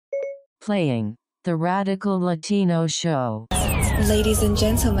Playing the Radical Latino Show. Ladies and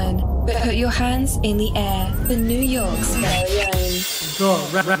gentlemen, put your hands in the air for New York's very own.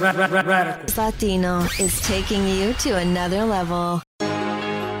 The Radical Latino is taking you to another level.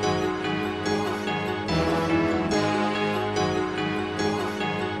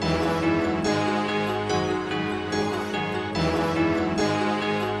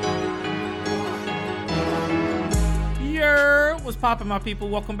 What's poppin', my people?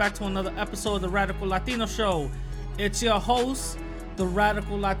 Welcome back to another episode of the Radical Latino Show. It's your host, the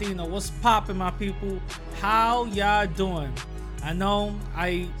Radical Latino. What's poppin', my people? How y'all doing? I know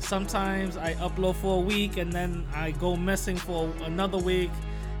sometimes I upload for a week and then I go missing for another week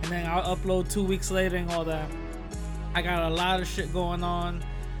and then I'll upload 2 weeks later and all that. I got a lot of shit going on,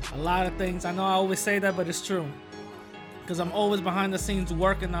 a lot of things. I know I always say that, but it's true, because I'm always behind the scenes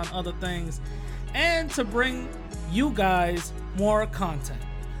working on other things and to bring you guys more content.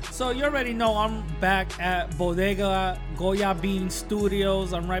 So you already know I'm back at Bodega Goya Bean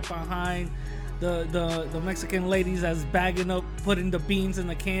Studios. I'm right behind the Mexican ladies that's bagging up, putting the beans in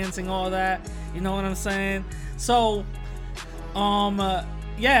the cans and all that. You know what I'm saying? So,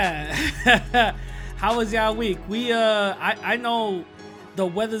 yeah. How was y'all week? I know the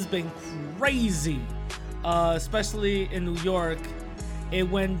weather's been crazy, especially in New York. It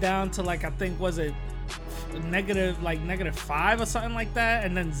went down to I think, was it -5 or something like that,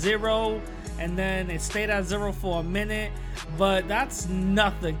 and then 0, and then it stayed at 0 for a minute, but that's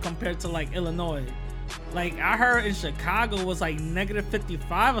nothing compared to Illinois. I heard in Chicago was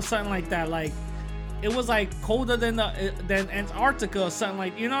 -55 or something like that. It was colder than Antarctica or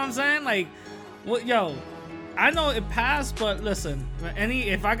something, you know what I'm saying? Yo, I know it passed, but listen,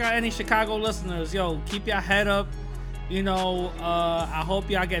 if I got any Chicago listeners, yo, keep your head up. I hope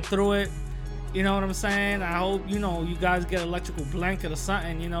y'all get through it. You know what I'm saying? I hope, you guys get an electrical blanket or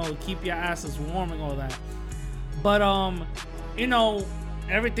something, keep your asses warm and all that. But,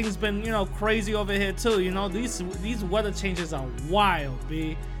 everything's been, crazy over here too. These weather changes are wild,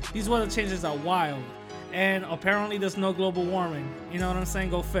 B. These weather changes are wild. And apparently there's no global warming. You know what I'm saying?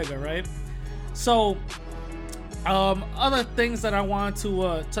 Go figure, right? So, other things that I want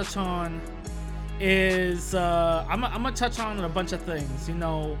to touch on is, I'm gonna touch on a bunch of things,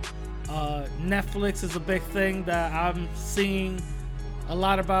 Netflix is a big thing that I'm seeing a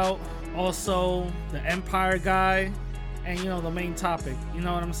lot about. Also, the Empire guy, and the main topic. You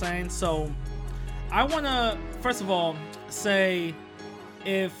know what I'm saying? So, I want to first of all say,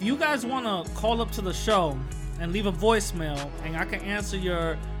 if you guys want to call up to the show and leave a voicemail, and I can answer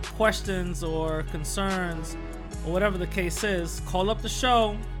your questions or concerns or whatever the case is, call up the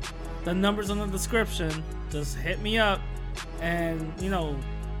show. The number's in the description. Just hit me up, and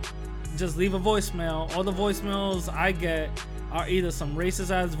just leave a voicemail. All the voicemails I get are either some racist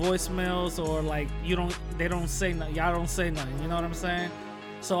ass voicemails or they don't say nothing. Y'all don't say nothing. You know what I'm saying?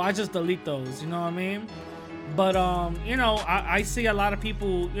 So I just delete those. You know what I mean? But I see a lot of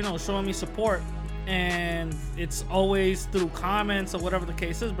people showing me support, and it's always through comments or whatever the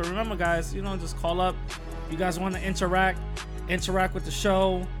case is. But remember, guys, just call up. You guys want to interact with the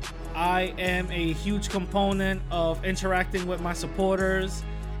show. I am a huge component of interacting with my supporters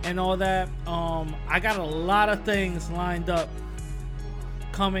and all that. I got a lot of things lined up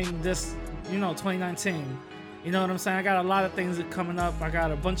coming this 2019. You know what I'm saying? I got a lot of things coming up. I got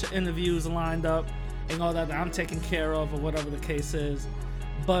a bunch of interviews lined up and all that I'm taking care of, or whatever the case is.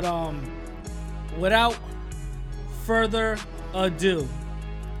 But without further ado,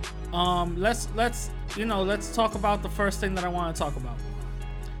 let's talk about the first thing that I want to talk about.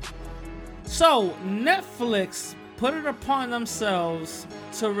 So, Netflix put it upon themselves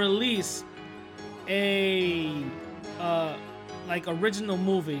to release a original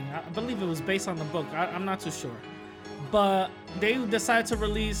movie. I believe it was based on the book. I'm not too sure, but they decided to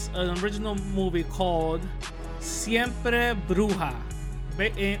release an original movie called Siempre Bruja.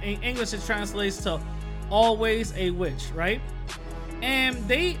 In English, it translates to Always a Witch, right? And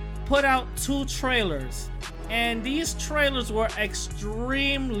they put out 2 trailers, and these trailers were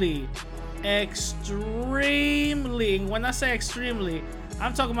extremely, when I say extremely,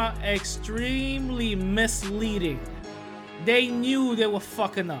 I'm talking about extremely misleading. They knew they were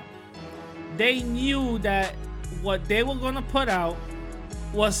fucking up. They knew that what they were gonna put out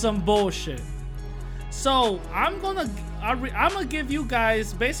was some bullshit. So I'm gonna give you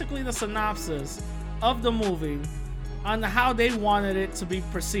guys basically the synopsis of the movie on how they wanted it to be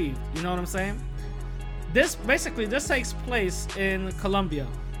perceived. You know what I'm saying? This takes place in Colombia.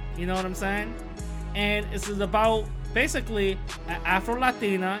 You know what I'm saying? And this is about basically an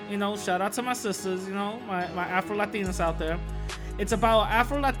Afro-Latina, shout out to my sisters, my Afro-Latinas out there. It's about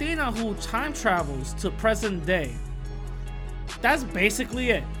Afro-Latina who time travels to present day. That's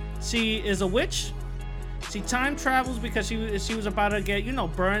basically it. She is a witch. She time travels because she was about to get,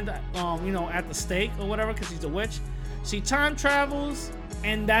 burned, at the stake or whatever, because she's a witch. She time travels,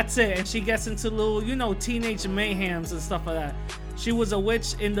 and that's it. And she gets into little, teenage mayhems and stuff like that. She was a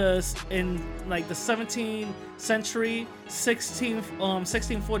witch in the 17th century,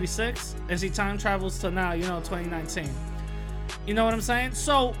 1646, and she time travels to now, 2019. You know what I'm saying?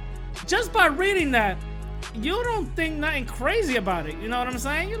 So, just by reading that, you don't think nothing crazy about it. You know what I'm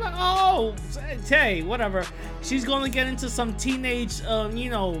saying? You're like, oh, hey, whatever. She's going to get into some teenage,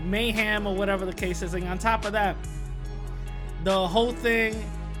 mayhem or whatever the case is. And on top of that, the whole thing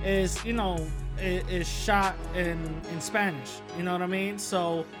is, is shot in Spanish. You know what I mean?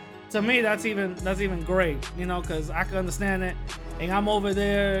 So to me, that's even great. Because I can understand it. And I'm over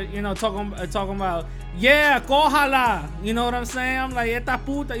there, talking about, yeah, cójala. You know what I'm saying? I'm like, esta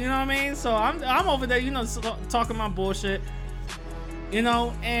puta. You know what I mean? So I'm over there, talking my bullshit.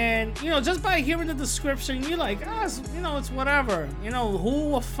 And just by hearing the description, you're like, it's whatever. Who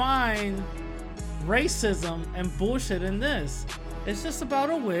will find racism and bullshit in this? It's just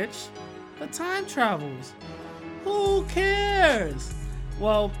about a witch that time travels. Who cares?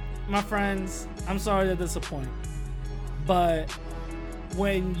 Well, my friends, I'm sorry to disappoint, but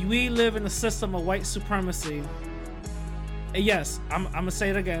when we live in a system of white supremacy, and yes, I'm gonna say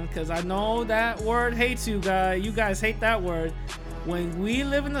it again because I know that word hates you guys. You guys hate that word. When we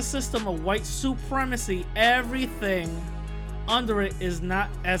live in a system of white supremacy, everything under it is not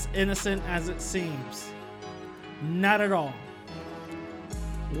as innocent as it seems. Not at all.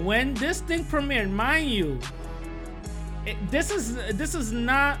 When this thing premiered, mind you, this is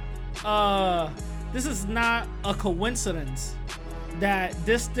not a coincidence that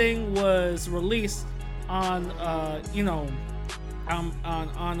this thing was released on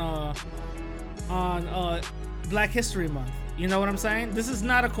Black History Month. You know what I'm saying? This is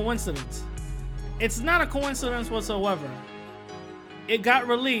not a coincidence. It's not a coincidence whatsoever. It got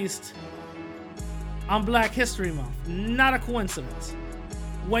released on Black History Month. Not a coincidence.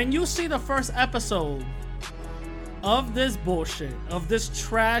 When you see the first episode of this bullshit, of this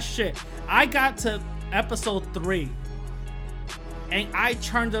trash shit, I got to episode 3 and I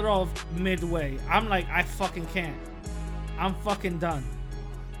turned it off midway. I'm like, I fucking can't. I'm fucking done.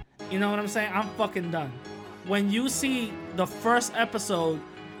 You know what I'm saying? I'm fucking done. When you see the first episode,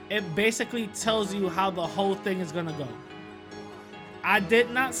 it basically tells you how the whole thing is gonna go. I did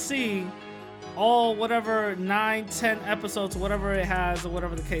not see all whatever 9, 10 episodes, whatever it has, or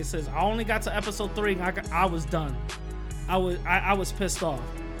whatever the case is. I only got to episode 3 and I was done. I was pissed off.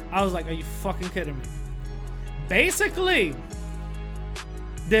 I was like, are you fucking kidding me? Basically,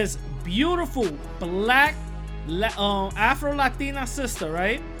 this beautiful black Afro-Latina sister,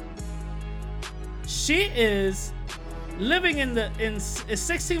 right? She is living in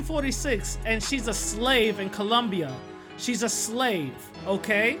 1646, and she's a slave in Colombia. She's a slave,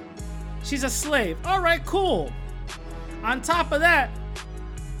 okay? She's a slave. All right, cool. On top of that,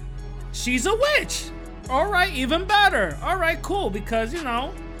 she's a witch. All right, even better. All right, cool, because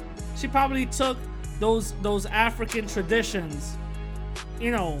she probably took those African traditions,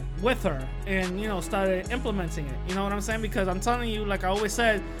 with her and started implementing it. You know what I'm saying? Because I'm telling you, like I always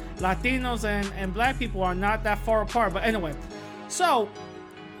said, Latinos and black people are not that far apart. But anyway, so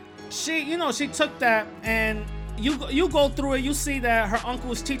she took that, and you go through it, you see that her uncle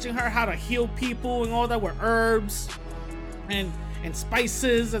was teaching her how to heal people and all that with herbs and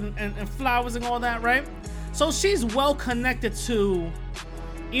spices and flowers and all that, right? So she's well connected to,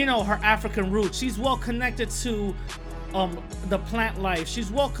 her African roots. She's well connected to the plant life.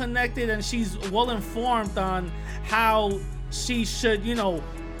 She's well connected, and she's well informed on how she should,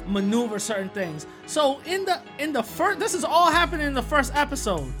 maneuver certain things. So in the first, this is all happening in the first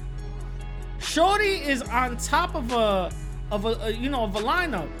episode. Shorty is on top of a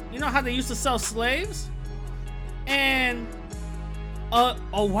lineup. You know how they used to sell slaves? And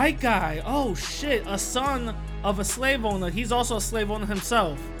a white guy, oh shit, a son of a slave owner. He's also a slave owner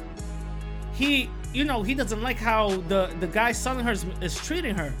himself. He doesn't like how the guy selling her is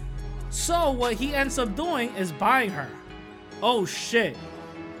treating her. So what he ends up doing is buying her. Oh shit.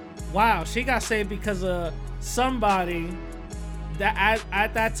 Wow, she got saved because of somebody that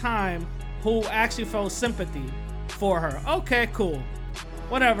at that time who actually felt sympathy for her. Okay, cool.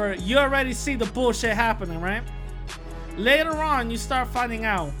 Whatever. You already see the bullshit happening, right? Later on, you start finding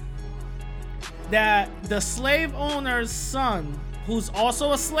out that the slave owner's son, who's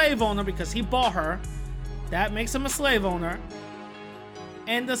also a slave owner because he bought her, that makes him a slave owner,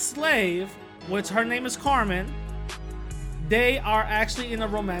 and the slave, which her name is Carmen, they are actually in a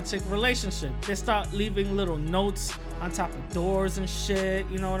romantic relationship. They start leaving little notes on top of doors and shit,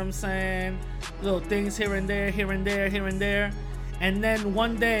 you know what I'm saying? Little things here and there, here and there, here and there. And then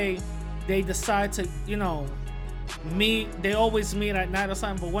one day they decide to, you know, meet. They always meet at night or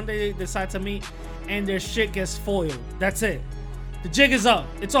something, but one day they decide to meet and their shit gets foiled. That's it. The jig is up.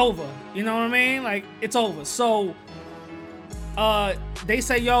 It's over. You know what I mean? Like, it's over. So they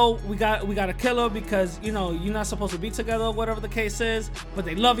say, yo, we gotta kill her because, you know, you're not supposed to be together, whatever the case is, but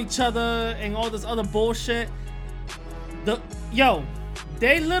they love each other and all this other bullshit.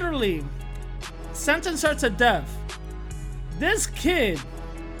 They literally sentence her to death. This kid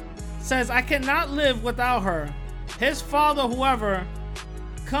says, I cannot live without her. His father, whoever,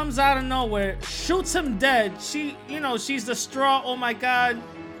 comes out of nowhere, shoots him dead. She, you know, she's distraught. Oh my God.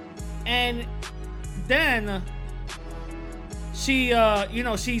 And then she, you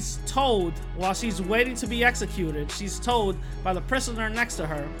know, she's told while she's waiting to be executed, she's told by the prisoner next to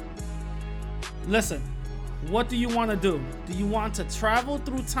her, listen, what do you want to do? Do you want to travel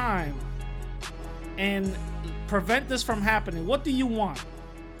through time and prevent this from happening? What do you want?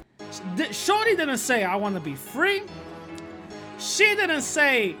 Shorty didn't say, I want to be free. She didn't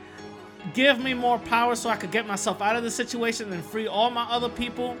say, give me more power so I could get myself out of the situation and free all my other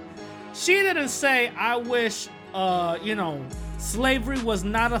people. She didn't say, I wish, you know, slavery was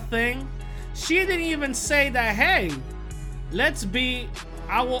not a thing. She didn't even say that, hey, let's be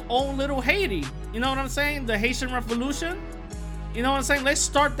our own little Haiti. You know what I'm saying? The Haitian Revolution. You know what I'm saying? Let's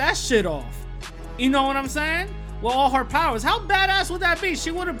start that shit off. You know what I'm saying? With all her powers. How badass would that be?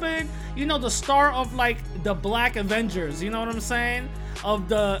 She would have been, you know, the star of like the Black Avengers. You know what I'm saying? Of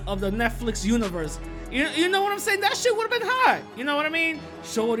the Netflix universe. You know what I'm saying? That shit would have been hot. You know what I mean?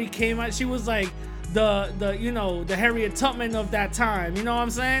 Shorty came out. She was like the you know, the Harriet Tubman of that time. You know what I'm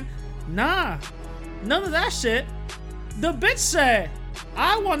saying? Nah, none of that shit. The bitch said,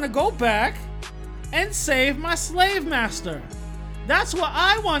 I want to go back and save my slave master. That's what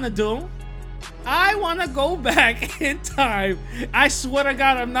I want to do. I want to go back in time. I swear to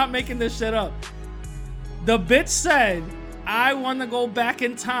God, I'm not making this shit up. The bitch said, I want to go back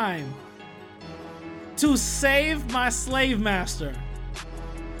in time to save my slave master.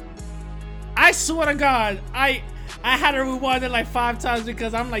 I swear to God, I had to rewind it like 5 times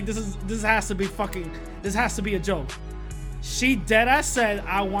because I'm like, this has to be a joke. She deadass said,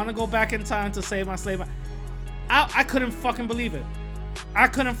 I want to go back in time to save my slave. I couldn't fucking believe it. I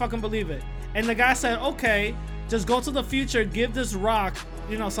couldn't fucking believe it. And the guy said, okay, just go to the future, give this rock,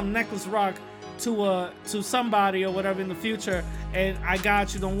 you know, some necklace rock to somebody or whatever in the future, and I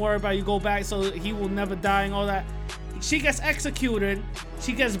got you, don't worry about it. You go back so he will never die and all that. She gets executed,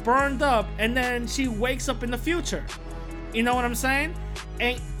 she gets burned up, and then she wakes up in the future. You know what I'm saying?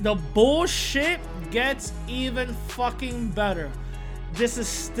 And the bullshit gets even fucking better. This is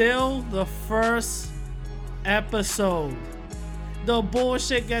still the first episode. The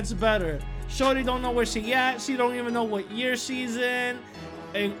bullshit gets better. Shorty don't know where she at. She don't even know what year she's in.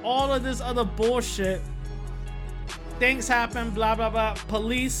 And all of this other bullshit. Things happen, blah, blah, blah.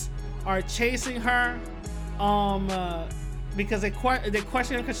 Police are chasing her. Because they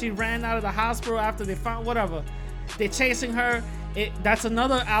question her because she ran out of the hospital after they found whatever. They're chasing her. That's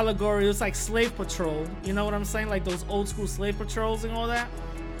another allegory. It's like slave patrol. You know what I'm saying? Like those old school slave patrols and all that.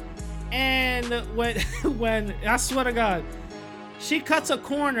 And when I swear to God, she cuts a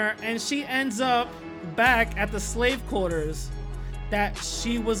corner and she ends up back at the slave quarters that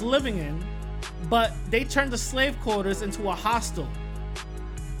she was living in, but they turned the slave quarters into a hostel.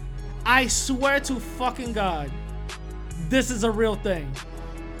 I swear to fucking God, this is a real thing.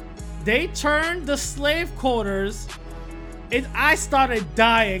 They turned the slave quarters, and I started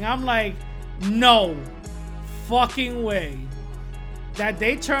dying. I'm like, no fucking way that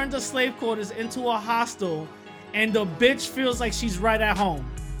they turned the slave quarters into a hostel and the bitch feels like she's right at home.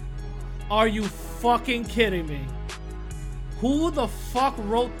 Are you fucking kidding me? Who the fuck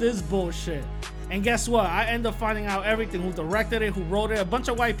wrote this bullshit? And guess what? I end up finding out everything. Who directed it, who wrote it, a bunch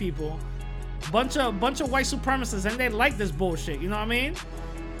of white people. Bunch of white supremacists, and they like this bullshit, you know what I mean?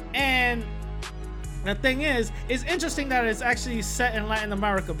 And the thing is, it's interesting that it's actually set in Latin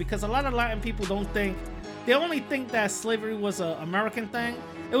America, because a lot of Latin people they only think that slavery was an American thing.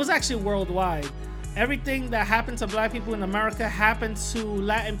 It was actually worldwide. Everything that happened to black people in America happened to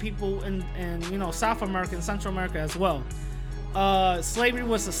Latin people in you know, South America and Central America as well. Slavery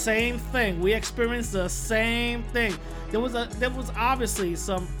was the same thing. We experienced the same thing. There was obviously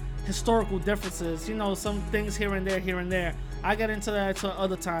some historical differences, you know, some things here and there. I get into that to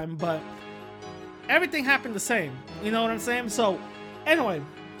other time, but everything happened the same. You know what I'm saying? So anyway,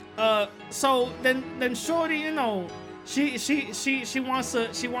 so then Shorty, you know, she wants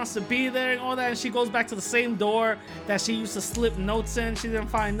to be there and all that, and she goes back to the same door that she used to slip notes in. She didn't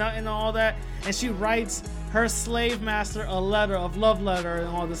find nothing and all that, and she writes her slave master a love letter and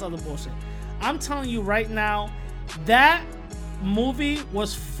all this other bullshit. I'm telling you right now, that movie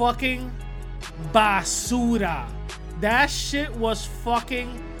was fucking basura. That shit was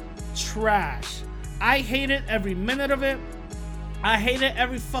fucking trash. I hated every minute of it. I hated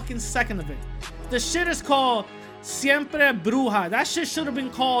every fucking second of it. The shit is called Siempre Bruja. That shit should have been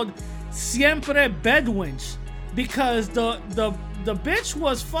called Siempre Bedwench, because the bitch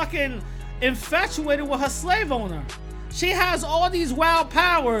was fucking infatuated with her slave owner. She has all these wild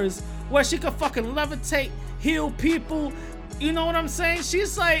powers where she could fucking levitate, heal people. You know what I'm saying?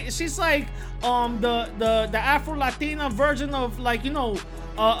 She's like the Afro Latina version of, like, you know,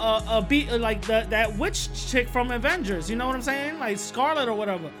 like that witch chick from Avengers. You know what I'm saying? Like Scarlet or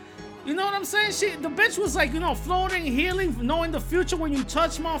whatever. You know what I'm saying? The bitch was like, you know, floating, healing, knowing the future when you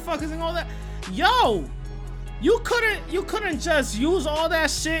touch motherfuckers and all that. Yo, you couldn't just use all that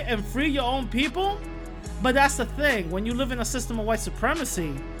shit and free your own people. But that's the thing. When you live in a system of white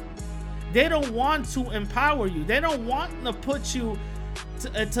supremacy, they don't want to empower you. They don't want to put you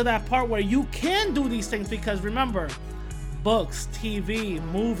to that part where you can do these things, because remember, books, TV,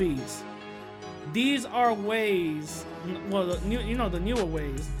 movies, these are ways, well, the newer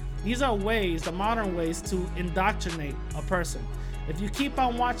ways. These are ways, the modern ways, to indoctrinate a person. If you keep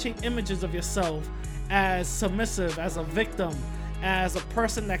on watching images of yourself as submissive, as a victim, as a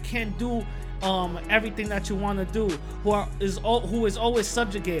person that can't do everything that you want to do, who is always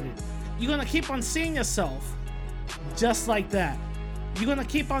subjugated, you're gonna keep on seeing yourself just like that. You're gonna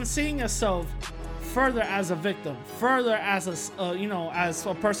keep on seeing yourself further as a victim, further as as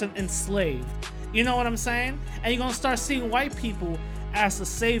a person enslaved. You know what I'm saying? And you're gonna start seeing white people as the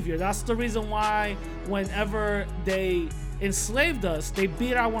savior. That's the reason why whenever they enslaved us, they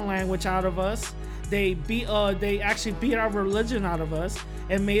beat our language out of us. They actually beat our religion out of us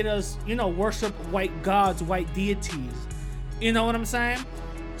and made us, you know, worship white gods, white deities. You know what I'm saying?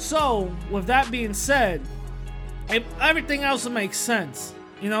 So, with that being said, everything else makes sense.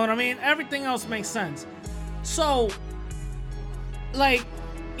 You know what I mean? Everything else makes sense. So, like,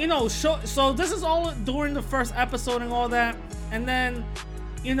 you know, so this is all during the first episode and all that. And then,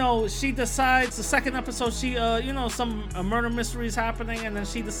 you know, she decides, the second episode, she, some murder mystery is happening, and then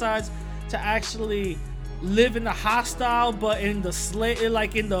she decides to actually live in the hostile, but in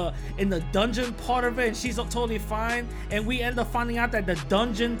the in the dungeon part of it, and she's totally fine. And we end up finding out that the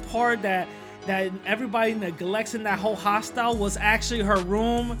dungeon part that everybody neglects in that whole hostile was actually her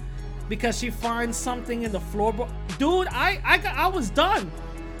room, because she finds something in the floorboard. Dude, I was done.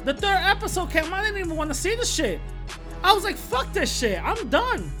 The third episode came out, I didn't even want to see the shit. I was like, fuck this shit. I'm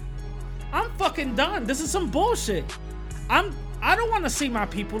done. I'm fucking done. This is some bullshit. I don't want to see my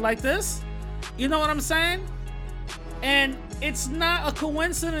people like this. You know what I'm saying? And it's not a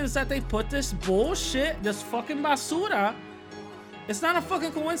coincidence that they put this bullshit, this fucking basura. It's not a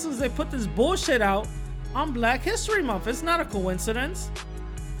fucking coincidence they put this bullshit out on Black History Month. It's not a coincidence.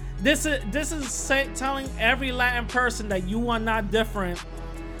 This is telling every Latin person that you are not different.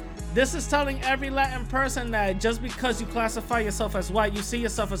 This is telling every Latin person that just because you classify yourself as white, you see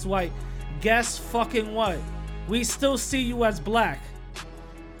yourself as white, guess fucking what? We still see you as black.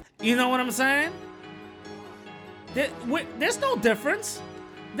 You know what I'm saying? There's no difference.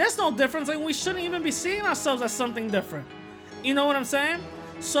 There's no difference, and we shouldn't even be seeing ourselves as something different. You know what I'm saying?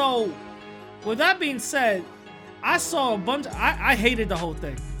 So, with that being said, I saw a bunch. I hated the whole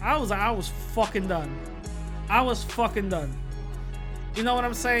thing. I was fucking done. I was fucking done. You know what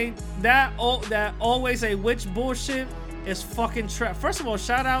I'm saying? That always a witch bullshit is fucking trap. First of all,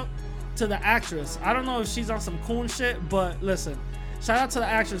 shout out to the actress. I don't know if she's on some cool shit, but listen, shout out to the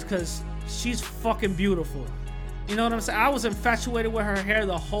actress, because she's fucking beautiful. You know what I'm saying? I was infatuated with her hair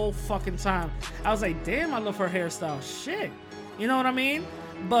the whole fucking time. I was like, damn, I love her hairstyle. Shit. You know what I mean?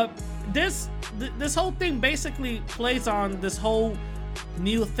 But this whole thing basically plays on this whole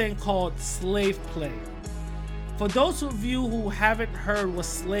new thing called slave play. For those of you who haven't heard what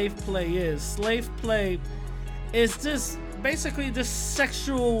slave play is just basically this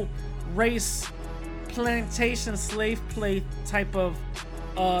sexual race plantation slave play type of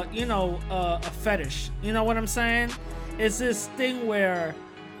a fetish. You know what I'm saying? It's this thing where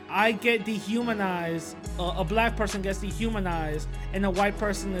I get dehumanized, a black person gets dehumanized, and a white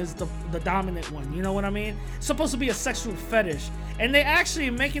person is the dominant one. You know what I mean? It's supposed to be a sexual fetish, and they actually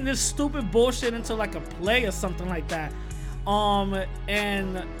making this stupid bullshit into like a play or something like that.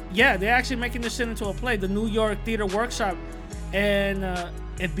 And yeah, they're actually making this shit into a play, the New York Theater Workshop, and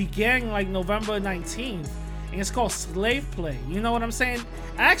it began like November 19th, and it's called Slave Play. You know what I'm saying?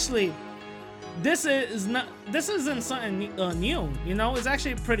 Actually, this isn't something new. You know, it's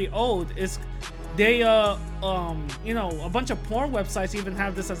actually pretty old. They you know, a bunch of porn websites even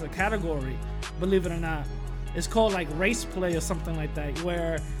have this as a category, believe it or not. It's called like race play or something like that,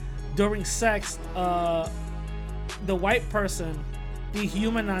 where during sex the white person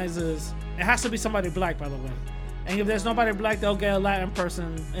dehumanizes. It has to be somebody black, by the way, and if there's nobody black, they'll get a Latin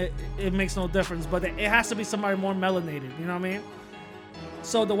person. It makes no difference, but it has to be somebody more melanated, you know what I mean?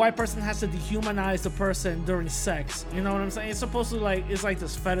 So the white person has to dehumanize the person during sex, you know what I'm saying? It's supposed to like, it's like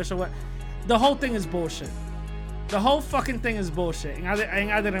this fetish or what. The whole thing is bullshit. The whole fucking thing is bullshit, and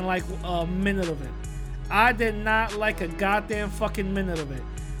I didn't like a minute of it. I did not like a goddamn fucking minute of it.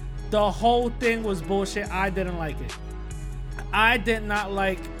 The whole thing was bullshit. I didn't like it. I did not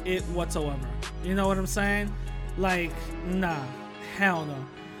like it whatsoever. You know what I'm saying? Like, nah, hell no.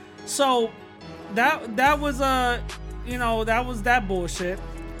 So that was you know, that was that bullshit.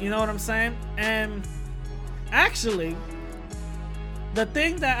 You know what I'm saying? And actually, the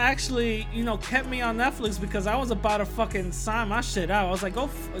thing that actually, you know, kept me on Netflix, because I was about to fucking sign my shit out. I was like, go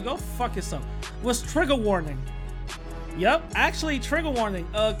fuck yourself. Was Trigger Warning. Yep, actually, Trigger Warning.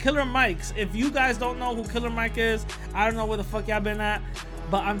 Killer Mike's. If you guys don't know who Killer Mike is, I don't know where the fuck y'all been at,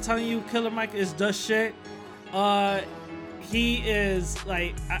 but I'm telling you, Killer Mike is the shit. He is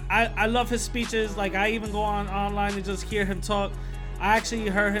like, I love his speeches. Like, I even go online and just hear him talk. I actually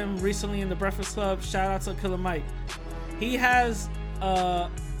heard him recently in the Breakfast Club. Shout out to Killer Mike. He has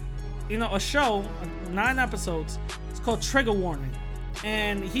you know, a show, 9 episodes. It's called Trigger Warning,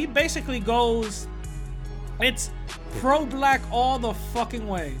 and he basically goes, it's pro-black all the fucking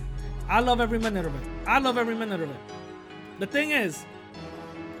way. I love every minute of it. I love every minute of it. The thing is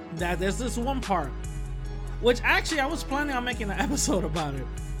that there's this one part, which actually I was planning on making an episode about it.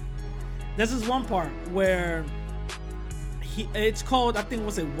 There's this one part where it's called, I think,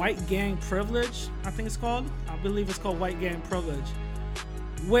 was it White Gang Privilege? I think it's called. I believe it's called White Gang Privilege,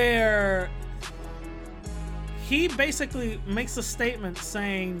 where he basically makes a statement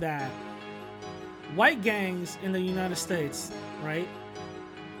saying that white gangs in the United States, right,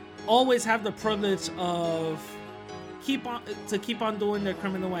 always have the privilege of keep on doing their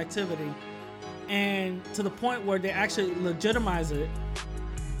criminal activity, and to the point where they actually legitimize it,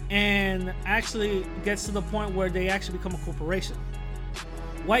 and actually gets to the point where they actually become a corporation.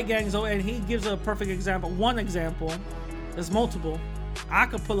 White gangs, and he gives a perfect example. One example, there's multiple. I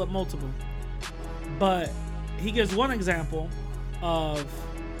could pull up multiple, but he gives one example of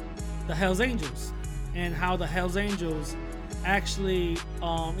the Hells Angels and how the Hells Angels actually,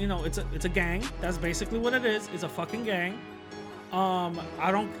 you know, it's a gang. That's basically what it is. It's a fucking gang.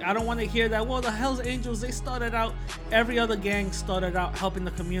 I don't want to hear that. Well, the Hells Angels, they started out. Every other gang started out helping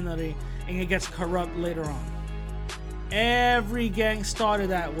the community, and it gets corrupt later on. Every gang started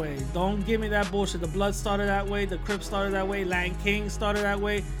that way. Don't give me that bullshit. The Blood started that way. The Crips started that way. Latin King started that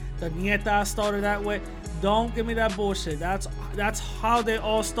way. The Nietas started that way. Don't give me that bullshit. That's how they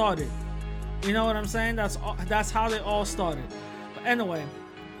all started. You know what I'm saying? That's how they all started. But anyway,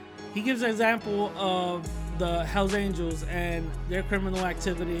 he gives an example of the Hells Angels and their criminal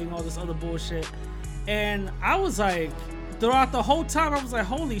activity and all this other bullshit. And I was like, throughout the whole time, I was like,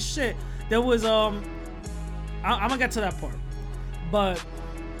 holy shit. There was I'm gonna get to that part, but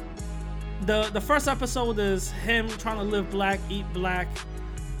the first episode is him trying to live black, eat black,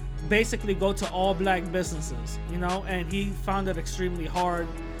 basically go to all black businesses, you know, and he found it extremely hard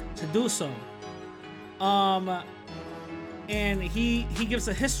to do so. And he gives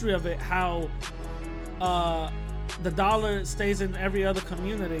a history of it, how the dollar stays in every other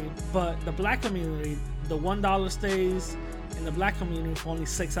community, but the black community, the $1 stays in the black community for only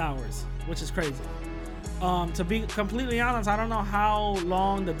 6 hours, which is crazy. To be completely honest, I don't know how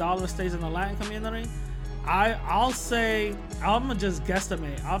long the dollar stays in the Latin community. I'll say, I'm gonna just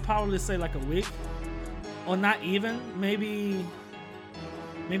guesstimate. I'll probably say like a week, or not even, maybe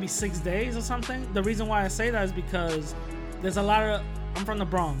 6 days or something. The reason why I say that is because there's a lot of, I'm from the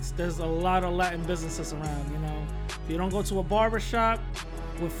Bronx. There's a lot of Latin businesses around, you know. If you don't go to a barber shop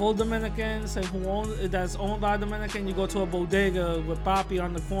with full Dominicans and that's owned by a Dominican, you go to a bodega with papi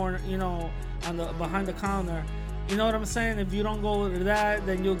on the corner, you know, behind the counter. You know what I'm saying? If you don't go to that,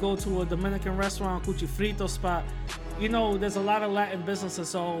 then you'll go to a Dominican restaurant, Cuchifrito spot. You know, there's a lot of Latin businesses,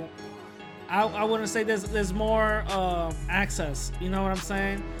 so I wouldn't say there's more access. You know what I'm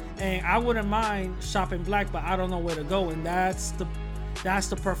saying? And I wouldn't mind shopping black, but I don't know where to go, and that's the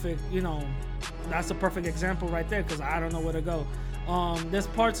perfect, you know, that's the perfect example right there, because I don't know where to go. There's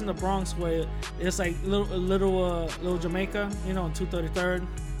parts in the Bronx where it's like little Jamaica, you know, in 233rd.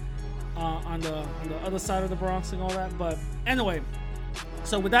 on the other side of the Bronx and all that. But anyway,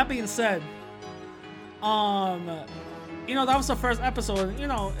 so with that being said, you know, that was the first episode. You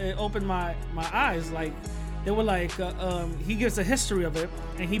know, it opened my eyes. Like, they were like, he gives a history of it,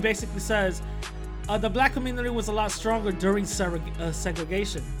 and he basically says the black community was a lot stronger during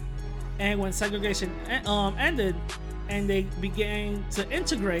segregation, and when segregation ended and they began to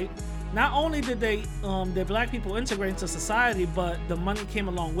integrate, not only did the black people integrate into society, but the money came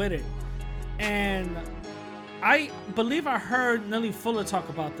along with it. And I believe I heard Nelly Fuller talk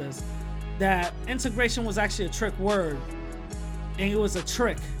about this, that integration was actually a trick word, and it was a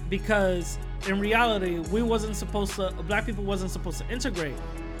trick because in reality black people wasn't supposed to integrate.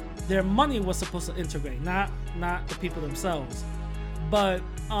 Their money was supposed to integrate, not the people themselves. But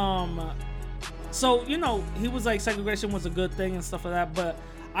so, you know, he was like, segregation was a good thing and stuff like that. But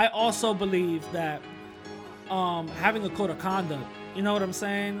I also believe that having a code of conduct, you know what I'm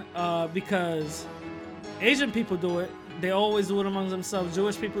saying? Because Asian people do it. They always do it among themselves.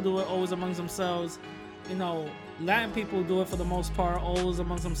 Jewish people do it always among themselves. You know, Latin people do it for the most part, always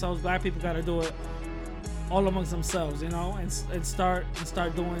amongst themselves. Black people got to do it all amongst themselves, you know, and start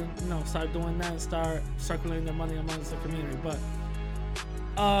doing, you know, start doing that and start circulating their money amongst the community. But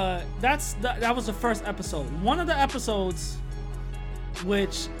that was the first episode. One of the episodes,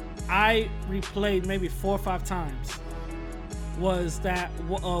 which I replayed maybe 4 or 5 times, was that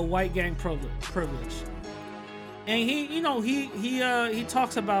white gang privilege. And he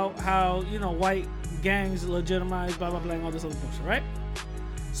talks about how, you know, white gangs legitimize blah blah blah and all this other bullshit, right?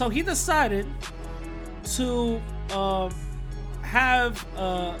 So he decided to have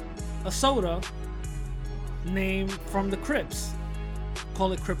a soda named from the Crips,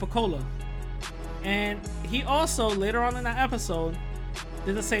 call it Cripocola. And he also later on in that episode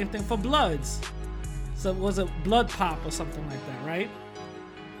did the same thing for Bloods. So it was a Blood Pop or something like that, right?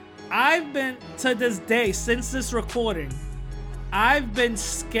 I've been, to this day, since this recording, I've been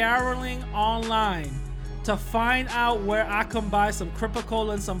scouring online to find out where I can buy some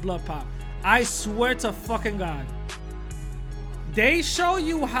Cripocola and some Blood Pop. I swear to fucking God. They show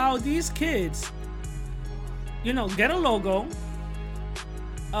you how these kids, you know, get a logo,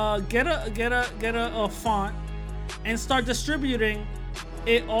 get a font, and start distributing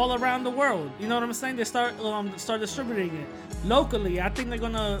it all around the world. You know what I'm saying? They start distributing it locally. I think they're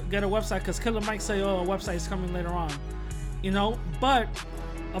gonna get a website because Killer Mike say, "Oh, a website is coming later on." You know, but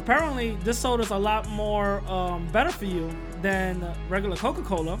apparently this soda is a lot more better for you than regular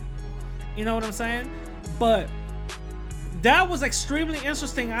Coca-Cola. You know what I'm saying? But that was extremely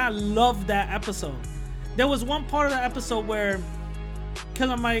interesting. I loved that episode. There was one part of the episode where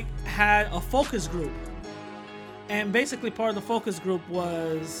Killer Mike had a focus group, and basically part of the focus group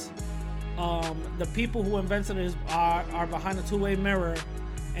was the people who invented it are behind a two-way mirror,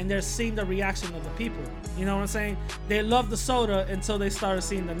 and they're seeing the reaction of the people. You know what I'm saying? They loved the soda until they started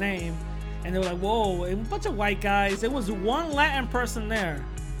seeing the name, and they were like, whoa, a bunch of white guys. There was one Latin person there,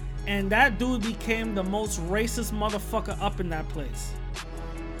 and that dude became the most racist motherfucker up in that place.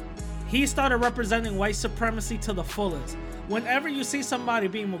 He started representing white supremacy to the fullest. Whenever you see somebody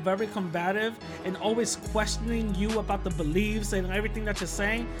being very combative and always questioning you about the beliefs and everything that you're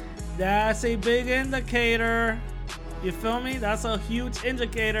saying, that's a big indicator. You feel me? That's a huge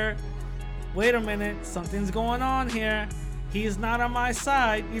indicator. Wait a minute, something's going on here. He's not on my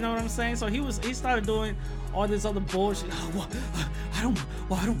side. You know what I'm saying? So he started doing all this other bullshit. I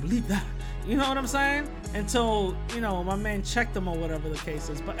don't believe that. You know what I'm saying? Until, you know, my man checked him or whatever the case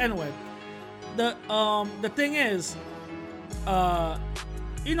is. But anyway, the thing is,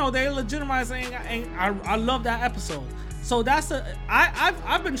 you know, they legitimizing, and I love that episode. So that's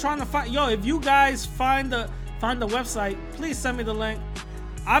I've been trying to find, if you guys find the website, please send me the link.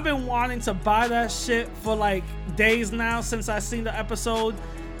 I've been wanting to buy that shit for like days now since I seen the episode.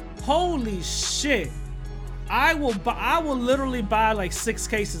 Holy shit. I will literally buy like 6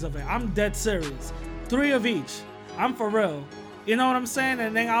 cases of it. I'm dead serious. 3 of each. I'm for real. You know what I'm saying?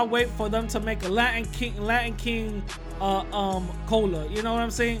 And then I'll wait for them to make a Latin King cola. You know what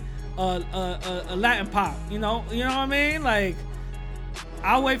I'm saying? A Latin pop. You know what I mean? Like,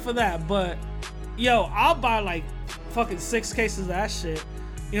 I'll wait for that. But I'll buy like fucking 6 cases of that shit.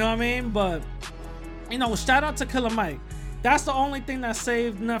 You know what I mean? But you know, shout out to Killer Mike. That's the only thing that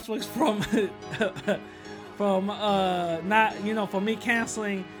saved Netflix from not, you know, for me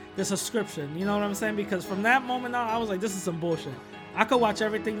canceling the subscription. You know what I'm saying? Because from that moment on, I was like, this is some bullshit. I could watch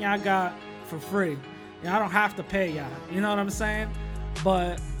everything y'all got for free. I don't have to pay y'all. You know what I'm saying?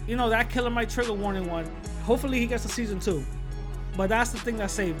 But you know, that Killer Mike trigger warning one, hopefully he gets a season 2. But that's the thing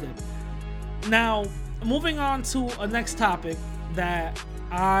that saved it. Now, moving on to a next topic that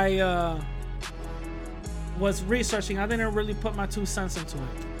I was researching, I didn't really put my 2 cents into it,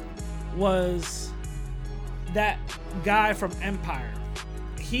 was that guy from Empire.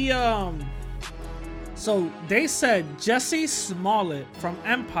 He so they said Jussie Smollett from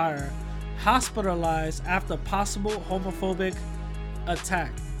Empire hospitalized after possible homophobic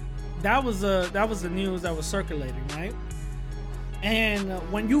attack. That was the news that was circulating, right? And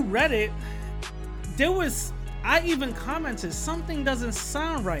when you read it, I even commented, something doesn't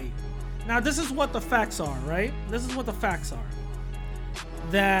sound right. Now this is what the facts are, right? This is what the facts are.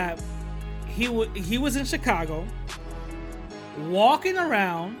 That he was in Chicago, walking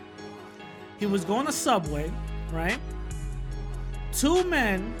around. He was going to Subway, right? 2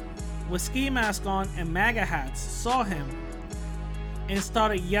 men with ski masks on and MAGA hats saw him and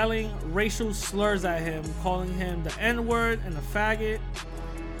started yelling racial slurs at him, calling him the N-word and a faggot.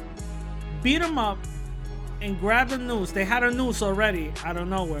 Beat him up and grabbed the noose. They had a noose already out of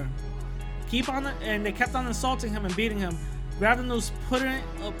nowhere. And they kept on insulting him and beating him. Grabbed the noose, put it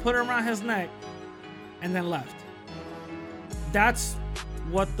around his neck, and then left. That's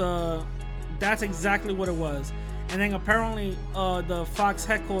exactly what it was. And then apparently the Fox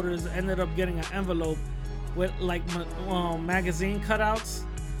headquarters ended up getting an envelope with like magazine cutouts,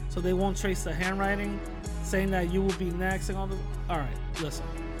 so they won't trace the handwriting, saying that you will be next and all this. All right, listen.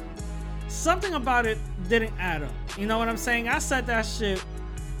 Something about it didn't add up. You know what I'm saying? I said that shit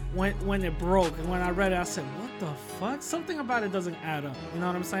when it broke, and when I read it, I said, "What the fuck?" Something about it doesn't add up. You know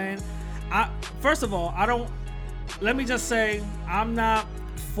what I'm saying? First of all, let me just say, I'm not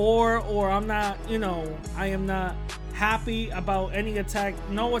for, or I'm not, I am not happy about any attack.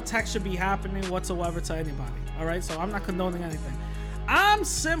 No attack should be happening whatsoever to anybody. All right, so I'm not condoning anything. I'm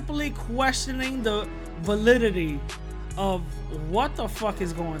simply questioning the validity of what the fuck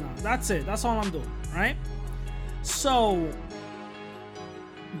is going on. That's it. That's all I'm doing. Right? So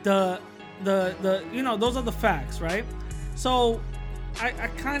the those are the facts, right? So I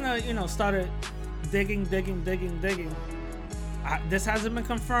kind of started digging. This hasn't been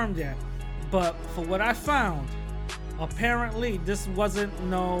confirmed yet, but for what I found, apparently this wasn't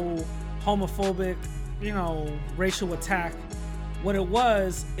no homophobic, racial attack. What it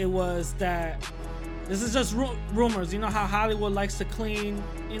was that this is just rumors. You know how Hollywood likes to clean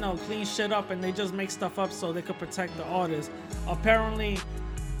shit up, and they just make stuff up so they could protect the artist. Apparently,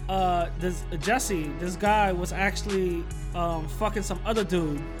 this guy was actually fucking some other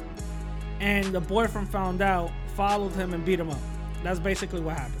dude, and the boyfriend found out, followed him, and beat him up. That's basically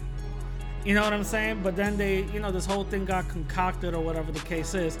what happened. You know what I'm saying? But then they, this whole thing got concocted, or whatever the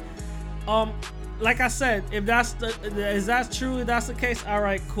case is. Like I said, is that true? If that's the case, all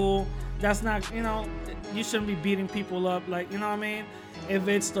right, cool. That's not, you shouldn't be beating people up. Like, you know what I mean? If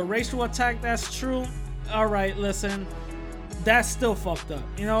it's the racial attack that's true, all right, listen, that's still fucked up.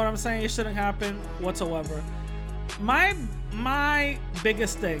 You know what I'm saying? It shouldn't happen whatsoever. My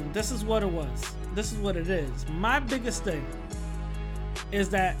biggest thing, this is what it was. This is what it is. My biggest thing is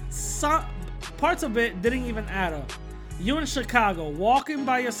that some parts of it didn't even add up. You in Chicago, walking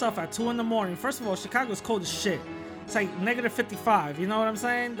by yourself at 2 a.m. First of all, Chicago's cold as shit. It's like -55. You know what I'm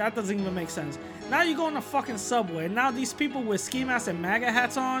saying? That doesn't even make sense. Now you go on a fucking Subway, and now these people with ski masks and MAGA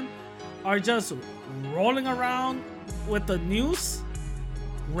hats on are just rolling around with the noose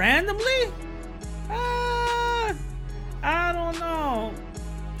randomly? I don't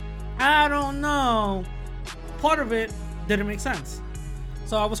know. Part of it didn't make sense.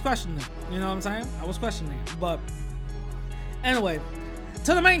 So I was questioning it. You know what I'm saying? I was questioning it. But anyway,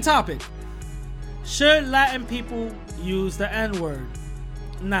 to the main topic. Should Latin people use the N-word?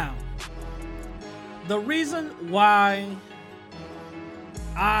 Now, the reason why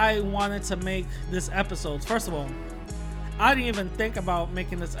I wanted to make this episode, first of all, I didn't even think about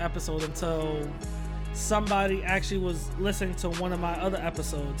making this episode until somebody actually was listening to one of my other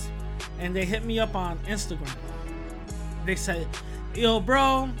episodes, and they hit me up on Instagram. They said, "Yo,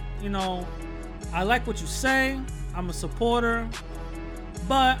 bro, I like what you say. I'm a supporter,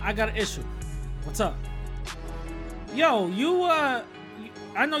 but I got an issue." What's up? Yo,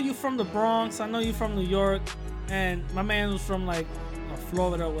 I know you from the Bronx. I know you from New York, and my man was from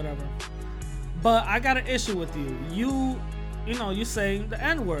Florida or whatever. But I got an issue with you. You saying the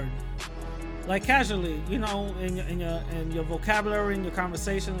N-word, like casually, in your vocabulary, in your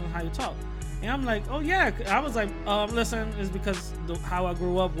conversation, and how you talk. And I'm like, oh yeah. I was like, listen, it's because how I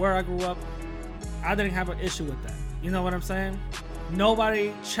grew up, where I grew up. I didn't have an issue with that. You know what I'm saying?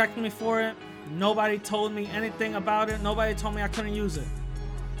 Nobody checked me for it. Nobody told me anything about it. Nobody told me I couldn't use it.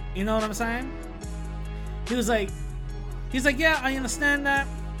 You know what I'm saying? He's like, yeah, I understand that,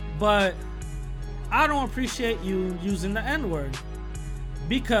 but I don't appreciate you using the N-word.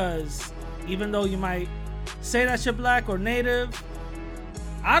 because even though you might say that you're black or native,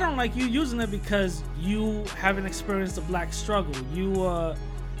 I don't like you using it because you haven't experienced the black struggle.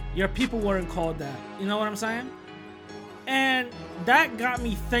 Your people weren't called that. You know what I'm saying? And that got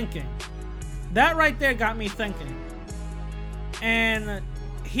me thinking. That right there got me thinking. And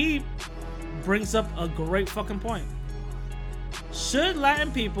he brings up a great fucking point. Should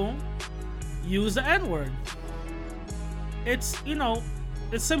Latin people use the N-word? It's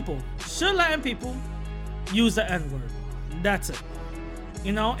simple. Should Latin people use the N-word? That's it.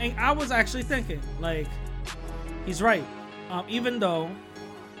 And I was actually thinking, like, he's right. Even though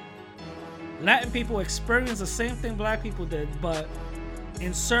Latin people experience the same thing black people did, but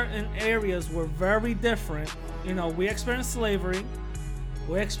in certain areas were very different. We experienced slavery.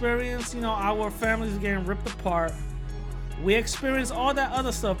 We experienced, our families getting ripped apart. We experienced all that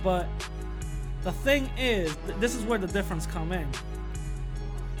other stuff, but the thing is, this is where the difference come in.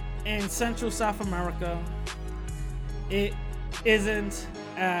 In Central South America, it isn't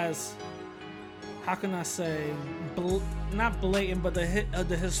as, how can I say, not blatant, but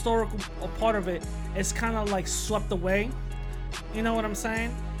the historical part of it is kind of like swept away. You know what I'm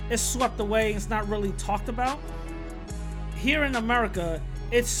saying? It's swept away. It's not really talked about. Here in America,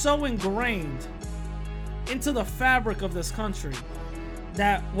 it's so ingrained into the fabric of this country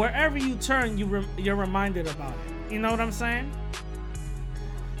that wherever you turn, you're reminded about it. You know what I'm saying?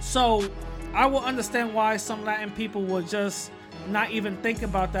 So I will understand why some Latin people would just not even think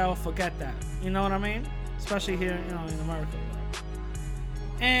about that or forget that. You know what I mean? Especially here, in America.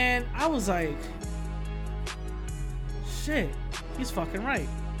 And I was like, shit, he's fucking right.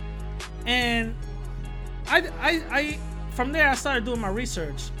 And I from there I started doing my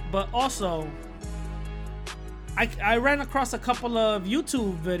research, but also I ran across a couple of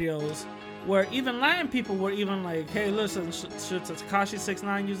YouTube videos where even Latin people were even like, hey, listen, should Tekashi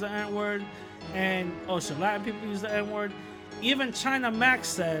 6ix9ine use the N-word? And should Latin people use the N-word? Even China Max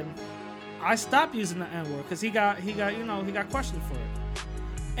said, I stopped using the N-word because he got questioned for it.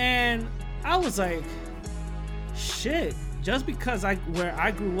 And I was like, shit, just because where I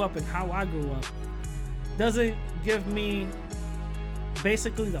grew up and how I grew up doesn't give me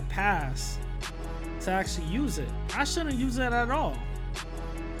basically the pass to actually use it. I shouldn't use it at all.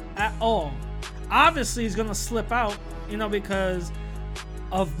 At all. Obviously, it's gonna slip out, because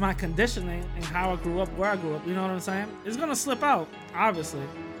of my conditioning and how I grew up, where I grew up. You know what I'm saying? It's gonna slip out, obviously.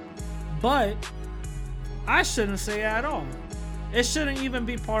 But I shouldn't say it at all. It shouldn't even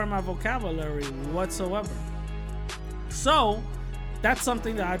be part of my vocabulary whatsoever. So that's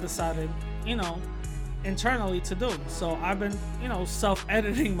something that I decided, internally to do. So I've been,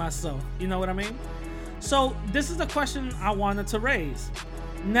 self-editing myself. You know what I mean? So this is the question I wanted to raise.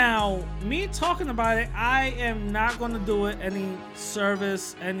 Now, me talking about it, I am not going to do it any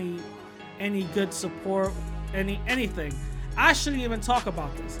service, any good support, anything. I shouldn't even talk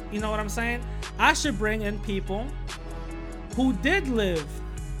about this. You know what I'm saying? I should bring in people who did live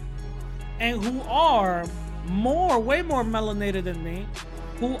and who are way more melanated than me,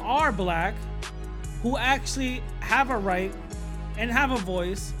 who are black, who actually have a right and have a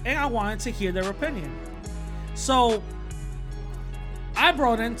voice, and I wanted to hear their opinion. So I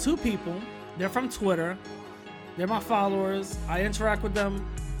brought in two people. They're from Twitter. They're my followers. I interact with them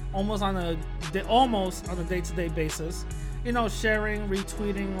almost on a day-to-day basis. Sharing,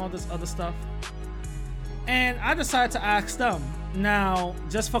 retweeting, all this other stuff. And I decided to ask them. Now,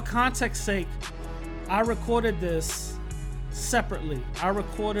 just for context sake, I recorded this separately. I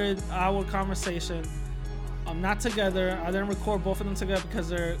recorded our conversation not together. I didn't record both of them together because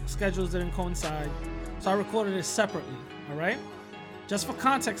their schedules didn't coincide. So I recorded it separately, all right? Just for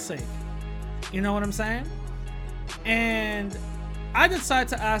context sake. You know what I'm saying? And I decided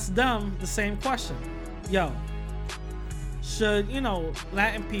to ask them the same question. Yo, should,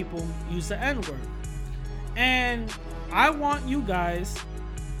 Latin people use the N-word? And I want you guys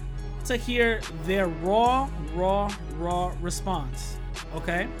to hear their raw response,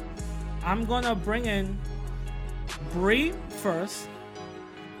 okay? I'm gonna bring in Bree first,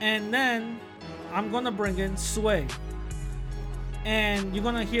 and then I'm gonna bring in Sway. And you're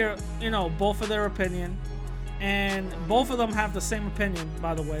gonna hear, both of their opinion. And both of them have the same opinion,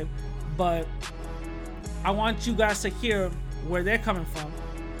 by the way. But I want you guys to hear where they're coming from.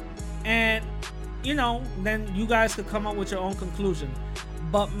 And, then you guys could come up with your own conclusion.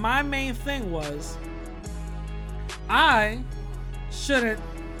 But my main thing was, I shouldn't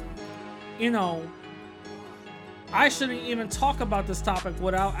even talk about this topic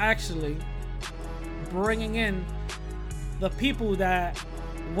without actually bringing in the people that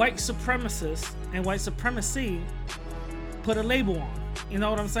white supremacists and white supremacy put a label on. You know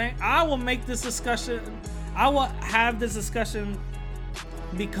what I'm saying? I will make this discussion, I will have this discussion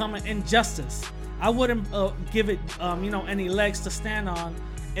become an injustice. I wouldn't give it, any legs to stand on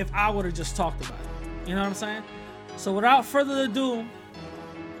if I would have just talked about it. You know what I'm saying? So without further ado,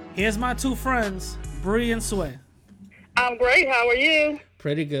 here's my two friends, Bree and Sway. I'm great. How are you?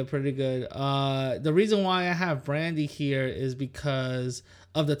 Pretty good, pretty good. The reason why I have Brandy here is because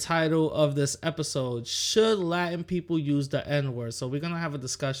of the title of this episode, Should Latin People Use the N-Word? So we're going to have a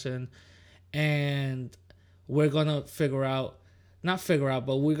discussion, and we're going to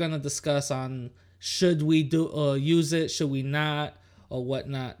but we're going to discuss on should we use it, should we not, or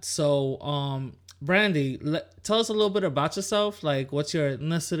whatnot. So, Brandy, tell us a little bit about yourself. Like, what's your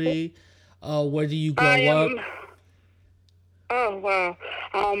ethnicity? Where do you grow up? Oh, wow.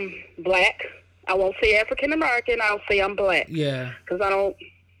 Black. I won't say African American. I'll say I'm black. Yeah. Because I don't,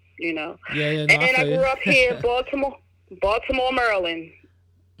 Yeah. No, and I grew up here in Baltimore, Maryland.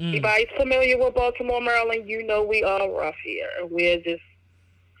 Anybody's familiar with Baltimore, Maryland, you know we are rough here. We're just,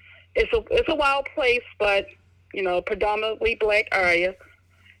 it's a wild place, but, predominantly black area.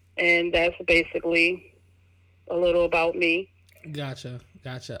 And that's basically a little about me. Gotcha.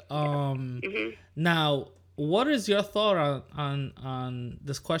 Now, what is your thought on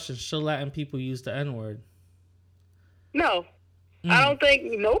this question? Should Latin people use the N-word? No, I don't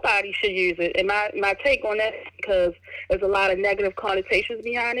think nobody should use it. And my take on that is because there's a lot of negative connotations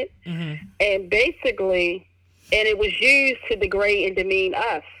behind it. And basically, it was used to degrade and demean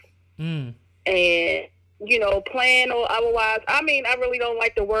us. And, planned or otherwise. I mean, I really don't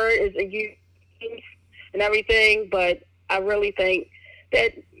like the word is a use and everything, but I really think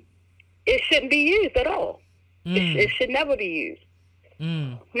that it shouldn't be used at all. It should never be used.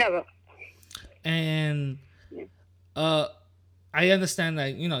 Never. And I understand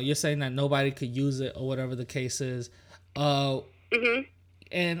that, you're saying that nobody could use it or whatever the case is. And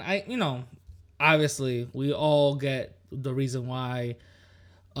I, obviously we all get the reason why,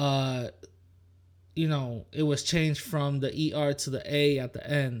 it was changed from the ER to the A at the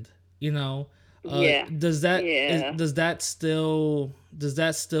end, Does that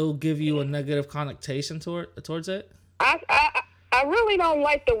still give you a negative connotation towards it? I really don't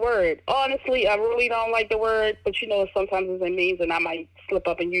like the word. Honestly, I really don't like the word. But sometimes it's a memes, and I might slip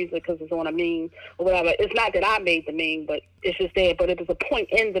up and use it because it's on a meme or whatever. It's not that I made the meme, but it's just there. But it was a point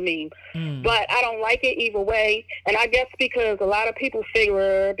in the meme. But I don't like it either way. And I guess because a lot of people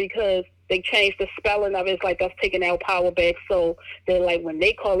figure because they changed the spelling of it, it's like us taking our power back. So they're like, when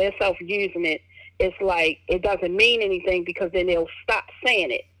they call themselves using it, it's like it doesn't mean anything because then they'll stop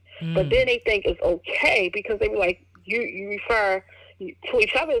saying it. But then they think it's okay because they were like, you refer to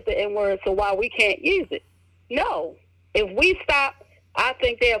each other as the N-word, so why we can't use it? No. If we stop, I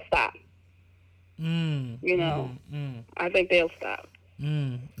think they'll stop. I think they'll stop.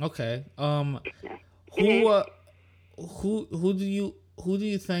 Okay. Who do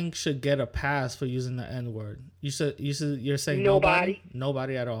you think should get a pass for using the N-word? You're saying nobody?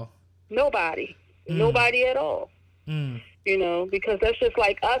 Nobody at all. Nobody at all. Because that's just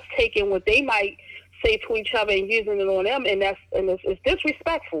like us taking what they might say to each other and using it on them, and it's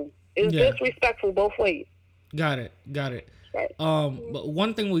disrespectful. It's disrespectful both ways. Got it. Right. But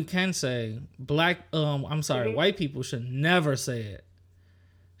one thing we can say, white people should never say it.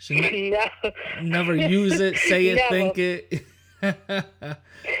 Should never use it, say it, think it.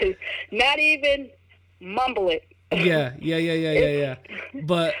 Not even mumble it. Yeah.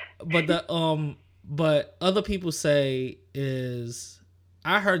 But other people say is,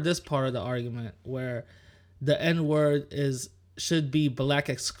 I heard this part of the argument where the N-word should be black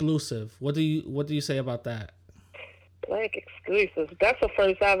exclusive. What do you say about that? Black exclusive. That's the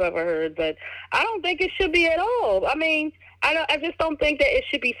first I've ever heard, but I don't think it should be at all. I mean, I just don't think that it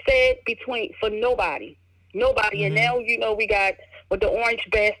should be said for nobody. And now we got with the orange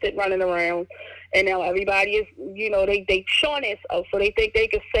bastard running around, and now everybody is they showing it, so they think they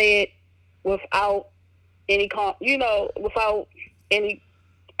can say it without any without any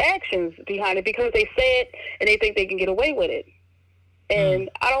actions behind it because they say it and they think they can get away with it. And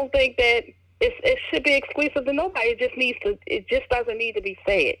I don't think that it should be exclusive to nobody. It just doesn't need to be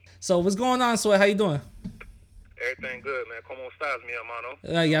said. So what's going on, Sway? How you doing? Everything good, man. Como estás, mi hermano?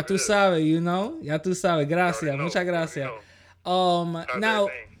 Ya tú sabes, Ya tú sabes. Gracias. Muchas gracias.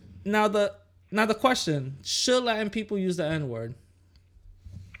 Now the question, should Latin people use the N-word?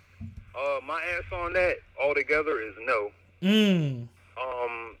 My answer on that altogether is no.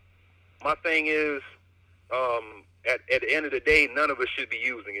 My thing is, at the end of the day, none of us should be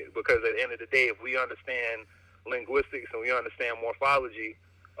using it because at the end of the day, if we understand linguistics and we understand morphology,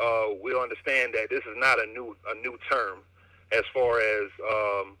 we'll understand that this is not a new term. as far as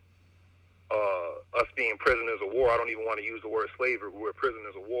us being prisoners of war. I don't even want to use the word slavery. We're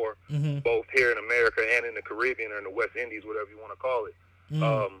prisoners of war, both here in America and in the Caribbean or in the West Indies, whatever you want to call it.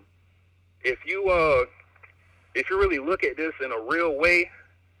 If you really look at this in a real way,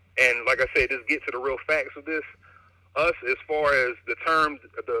 and like I said, just get to the real facts of this, us, as far as the terms,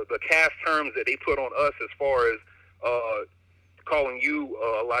 the caste terms that they put on us, as far as calling you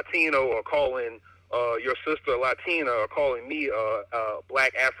a Latino, or calling your sister Latina, or calling me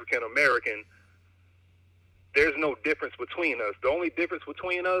Black African American, there's no difference between us. The only difference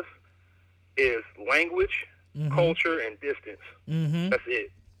between us is language, culture, and distance. That's it.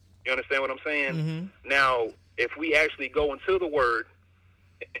 You understand what I'm saying? Now, if we actually go into the Word,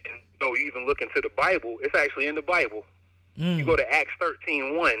 and you even look into the Bible, it's actually in the Bible. You go to Acts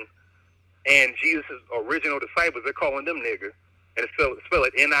 13:1, and Jesus' original disciples, they're calling them nigger, and spell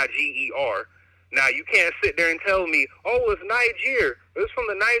it Niger. Now, you can't sit there and tell me, oh, it's Niger. It's from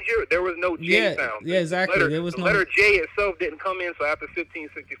the Niger. There was no J sound. Yeah, exactly. The letter J itself didn't come in until after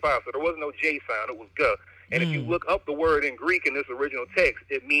 1565, so there was no J sound. It was G. And if you look up the word in Greek in this original text,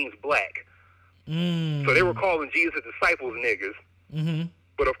 it means black. So they were calling Jesus' disciples niggers.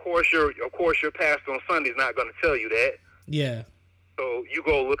 But of course your pastor on Sunday is not going to tell you that. Yeah. So you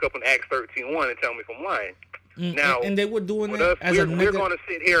go look up in Acts 13:1 and tell me if I'm lying. Now, and they were doing it us, as we're going to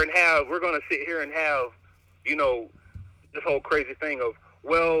sit here and have, you know, this whole crazy thing of,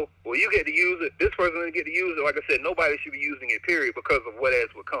 well, you get to use it. This person doesn't get to use it. Like I said, nobody should be using it, period, because of what has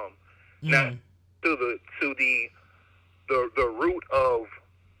become. Now, to the root of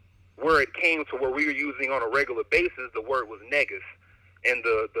where it came to where we were using on a regular basis, the word was negus. And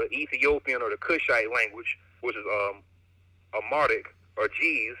the Ethiopian or the Cushite language, which is Amharic or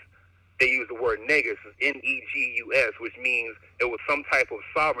Ge'ez, they use the word negus, Negus, which means it was some type of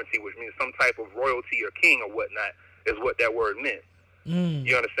sovereignty, which means some type of royalty or king or whatnot, is what that word meant.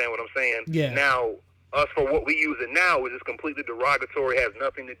 You understand what I'm saying? Yeah. Now, us, for what we use it now, is just completely derogatory, has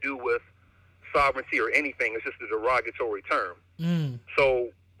nothing to do with sovereignty or anything. It's just a derogatory term. So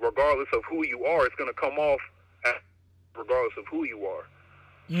regardless of who you are, it's going to come off regardless of who you are.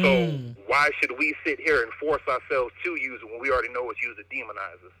 So why should we sit here and force ourselves to use it when we already know it's used to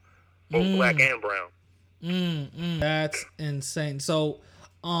demonize us, both black and brown? That's insane. So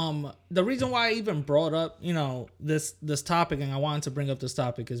the reason why I even brought up, you know, this topic, and I wanted to bring up this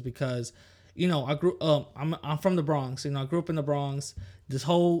topic, is because, you know, I grew I'm from the Bronx. You know, I grew up in the Bronx. This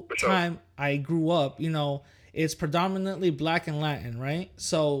whole time I grew up, you know, it's predominantly black and Latin, right?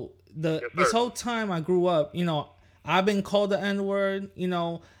 So this whole time I grew up, you know, I've been called the N-word, you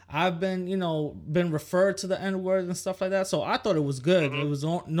know, I've been, you know, been referred to the N-word and stuff like that. So I thought it was good. It was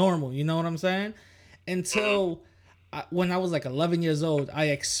normal. You know what I'm saying? Until when I was like 11 years old, I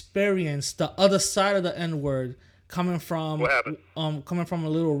experienced the other side of the N-word coming from a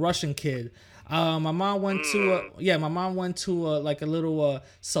little Russian kid. My mom went to like a little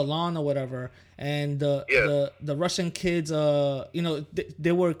salon or whatever, and the Russian kids, you know,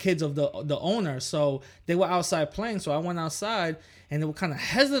 they were kids of the owner, so they were outside playing. So I went outside, and they were kind of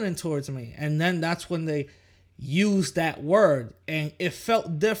hesitant towards me, and then that's when they used that word, and it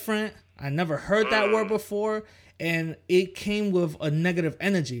felt different. I never heard that word before, and it came with a negative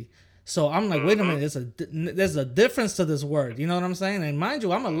energy. So I'm like, wait a minute, there's a difference to this word. You know what I'm saying? And mind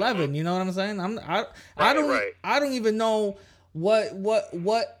you, I'm 11. You know what I'm saying? I don't even know what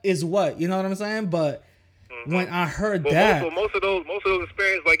is what. You know what I'm saying? But when I heard that, most of those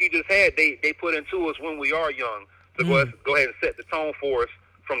experiences like you just had, they put into us when we are young to go ahead and set the tone for us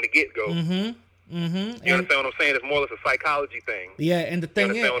from the get go. You understand what I'm saying? It's more or less a psychology thing. Yeah, and the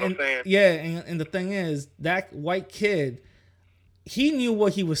thing is, what I'm saying? and the thing is, that white kid, he knew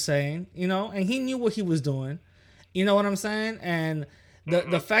what he was saying, you know, and he knew what he was doing. You know what I'm saying? And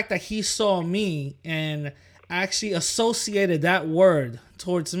the fact that he saw me and actually associated that word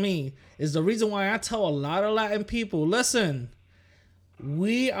towards me is the reason why I tell a lot of Latin people, listen,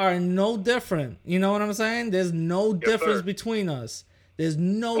 we are no different. You know what I'm saying? There's no difference between us. There's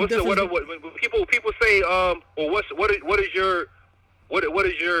no difference. People say, well, what is your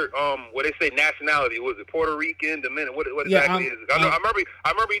what they say nationality? Was it Puerto Rican, Dominican? What exactly is it? I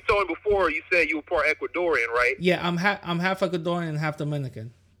remember you told me before. You said you were part Ecuadorian, right? Yeah, I'm half Ecuadorian and half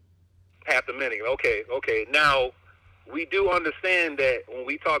Dominican. Half Dominican. Okay. Now, we do understand that when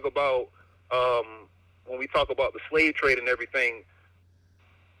we talk about the slave trade and everything,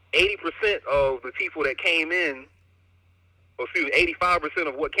 80% of the people that came in, 85%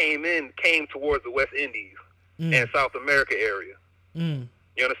 of what came in came towards the West Indies and South America area. You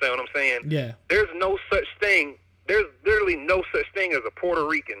understand what I'm saying? Yeah. There's no such thing. There's literally no such thing as a Puerto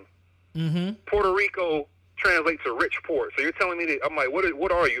Rican. Puerto Rico translates to rich port. So you're telling me that, I'm like,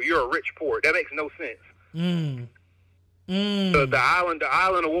 what are you? You're a rich port. That makes no sense. The island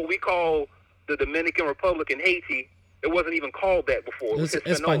of what we call the Dominican Republic in Haiti, it wasn't even called that before. It's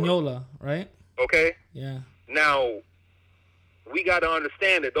Hispaniola, right? Okay? Yeah. Now, we got to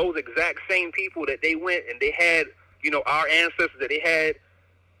understand that those exact same people that they went and they had, our ancestors that they had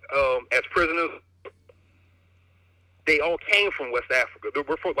as prisoners, they all came from West Africa.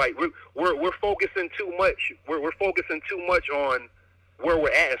 We're focusing too much. We're focusing too much on where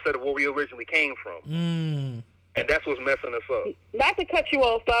we're at instead of where we originally came from. And that's what's messing us up. Not to cut you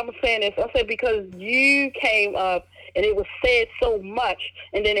off, but I'm saying this. I said because you came up and it was said so much,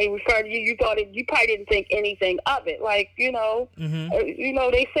 and then they referred to you. You thought you probably didn't think anything of it. Like they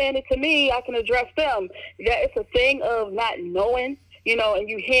saying it to me. I can address them. That it's a thing of not knowing. And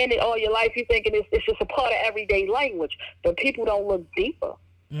you hearing it all your life. You thinking it's just a part of everyday language, but people don't look deeper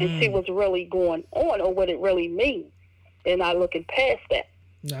and see what's really going on or what it really means. They're not looking past that.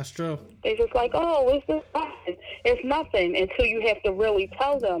 That's true. They're just like, oh, it's just nothing. It's nothing until you have to really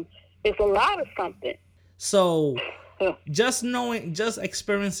tell them it's a lot of something. So just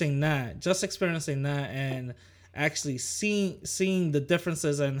experiencing that and actually seeing the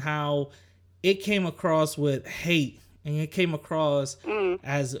differences and how it came across with hate and it came across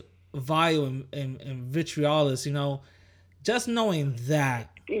as vile and vitriolous, just knowing that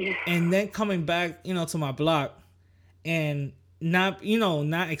and then coming back, to my block and not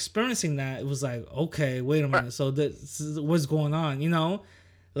experiencing that, it was like, okay, wait a minute. So this is what's going on,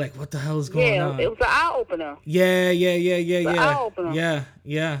 like what the hell is going on? Yeah, it was an eye opener. Yeah. Eye opener.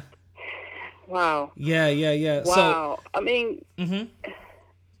 Yeah. Wow. Yeah. Wow. So, I mean,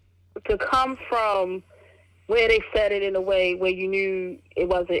 to come from where they said it in a way where you knew it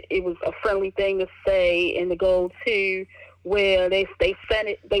was a friendly thing to say, and to go to where they said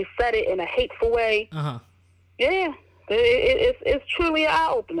it in a hateful way. Yeah. It's truly an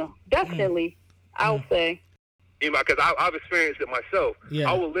eye opener. Definitely, I would say. Because I've experienced it myself. Yeah.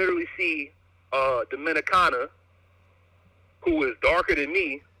 I will literally see Dominicana, who is darker than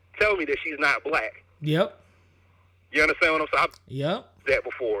me, tell me that she's not black. Yep. You understand what I'm saying? Yep. That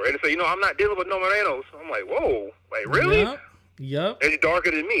before, and so I'm not dealing with no Morenos. I'm like, whoa, like really? Yep. And she's darker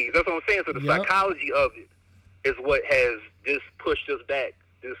than me. That's what I'm saying. So the psychology of it is what has just pushed us back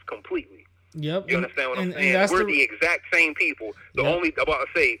just completely. Yep. You understand what I'm saying? We're the exact same people. I'm about to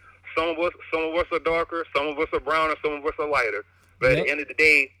say, some of us are darker, some of us are browner, some of us are lighter. But at the end of the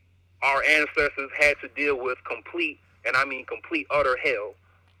day, our ancestors had to deal with complete utter hell.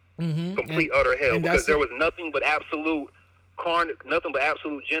 Utter hell, because there was nothing but absolute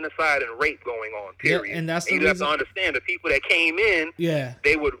genocide and rape going on. Period. Yeah, and that's the you have to understand the people that came in. Yeah.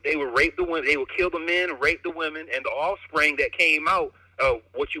 They would rape the women. They would kill the men, rape the women, and the offspring that came out of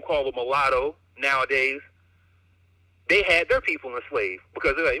what you call a mulatto nowadays. They had their people enslaved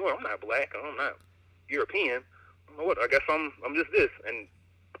because they're like, well, I'm not black, I'm not European. What? I guess I'm just this, and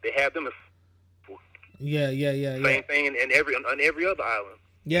they have them as same thing on every other island.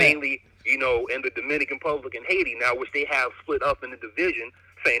 Yeah. Mainly, in the Dominican Republic and Haiti now, which they have split up in the division,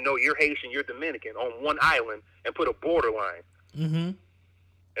 saying, no, you're Haitian, you're Dominican, on one island, and put a borderline. And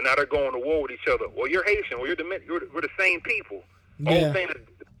now they're going to war with each other. Well, you're Haitian, well, you're Dominican, we're the same people. The only thing that's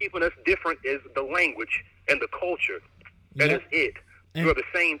keeping us different is the language and the culture. That is it. We're the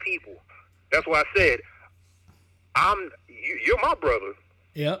same people. That's why I said, you're my brother.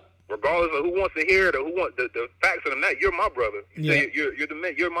 Yep. Regardless of who wants to hear it or who wants the facts of the matter, you're my brother. Yeah.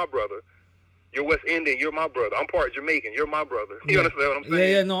 You're my brother. You're West Indian, you're my brother. I'm part Jamaican, you're my brother. You understand what I'm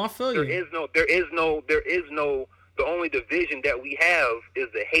saying? Yeah, no, I feel you. There is no, the only division that we have is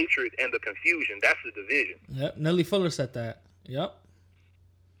the hatred and the confusion. That's the division. Yep, Nelly Fuller said that. Yep.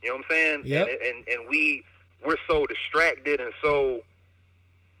 You know what I'm saying? Yep. And we're so distracted and so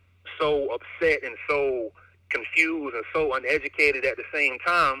upset and so confused and so uneducated at the same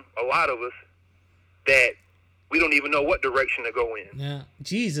time, a lot of us, that we don't even know what direction to go in. Yeah.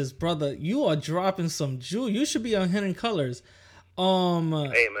 Jesus, brother, you are dropping some jewel. You should be on Hidden Colors. Hey,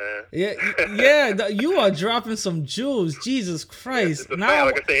 man. Yeah, you are dropping some jewels. Jesus Christ. It's a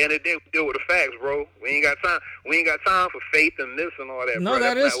fact. Like I say, and we deal with the facts, bro. We ain't got time for faith and this and all that. No, bro.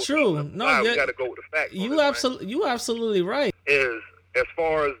 that is true. No, we got to go with the facts. You absolutely right. Is as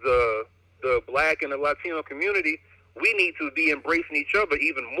far as the black and the Latino community, we need to be embracing each other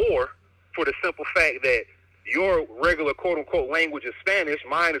even more, for the simple fact that your regular quote-unquote language is Spanish,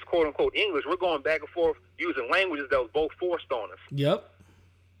 mine is quote-unquote English. We're going back and forth using languages that was both forced on us. Yep.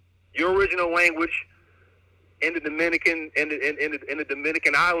 Your original language in the Dominican in the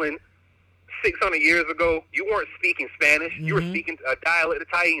Dominican island 600 years ago, you weren't speaking Spanish. You were speaking a dialect of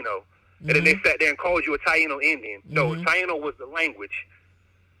Taino. And then they sat there and called you a Taino Indian. No, Taino was the language.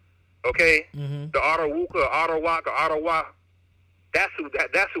 Okay? The Arawuka, Arawak, or Arawa, that's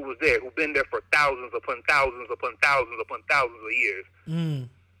who was there, who've been there for thousands upon thousands upon thousands upon thousands of years.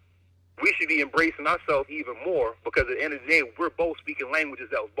 We should be embracing ourselves even more, because at the end of the day, we're both speaking languages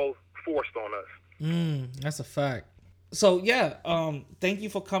that was both forced on us. That's a fact. So yeah, thank you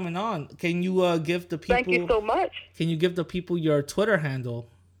for coming on. Can you give the people? Thank you so much. Can you give the people your Twitter handle?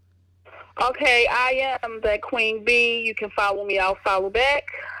 Okay, I am the Queen Bee. You can follow me. I'll follow back.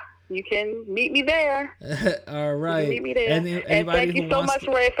 You can meet me there. All right. Meet me there. And thank you so much,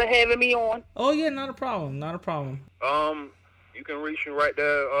 Ray, for having me on. Oh yeah, not a problem. Not a problem. You can reach me right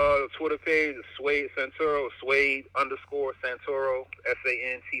there. Twitter page is Suede Santoro. Suede _Santoro.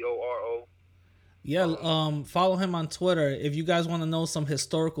 Santoro. Yeah, follow him on Twitter. If you guys want to know some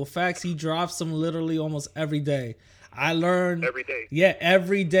historical facts, he drops them literally almost every day. I learned every day. Yeah,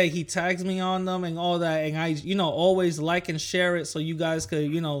 every day he tags me on them and all that, and I, always like and share it so you guys could,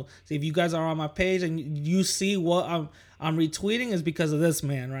 if you guys are on my page and you see what I'm retweeting, is because of this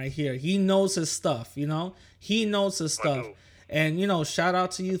man right here. He knows his stuff, He knows his stuff. And shout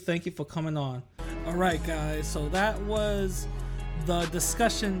out to you. Thank you for coming on. All right, guys. So that was the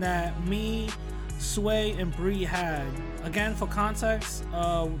discussion that me, Sway, and Bree had. Again, for context,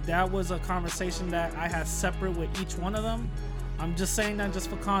 that was a conversation that I had separate with each one of them. I'm just saying that just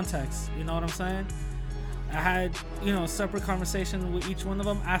for context. You know what I'm saying? I had, separate conversation with each one of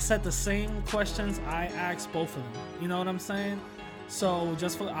them. I said the same questions I asked both of them. You know what I'm saying? So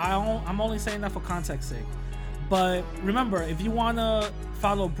I'm only saying that for context sake. But remember, if you want to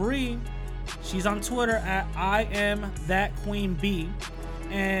follow Bree, she's on Twitter at I am that Queen Bee.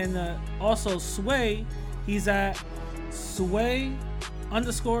 And also Sway, he's at Sway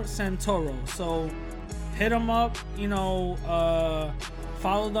 _Santoro. So hit them up,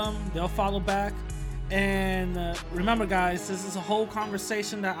 follow them, they'll follow back. And remember, guys, this is a whole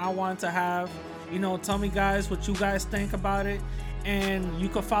conversation that I wanted to have. Tell me, guys, what you guys think about it. And you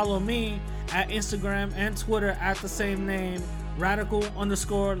can follow me at Instagram and Twitter at the same name, Radical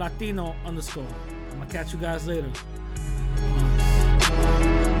 _Latino_. I'm gonna catch you guys later.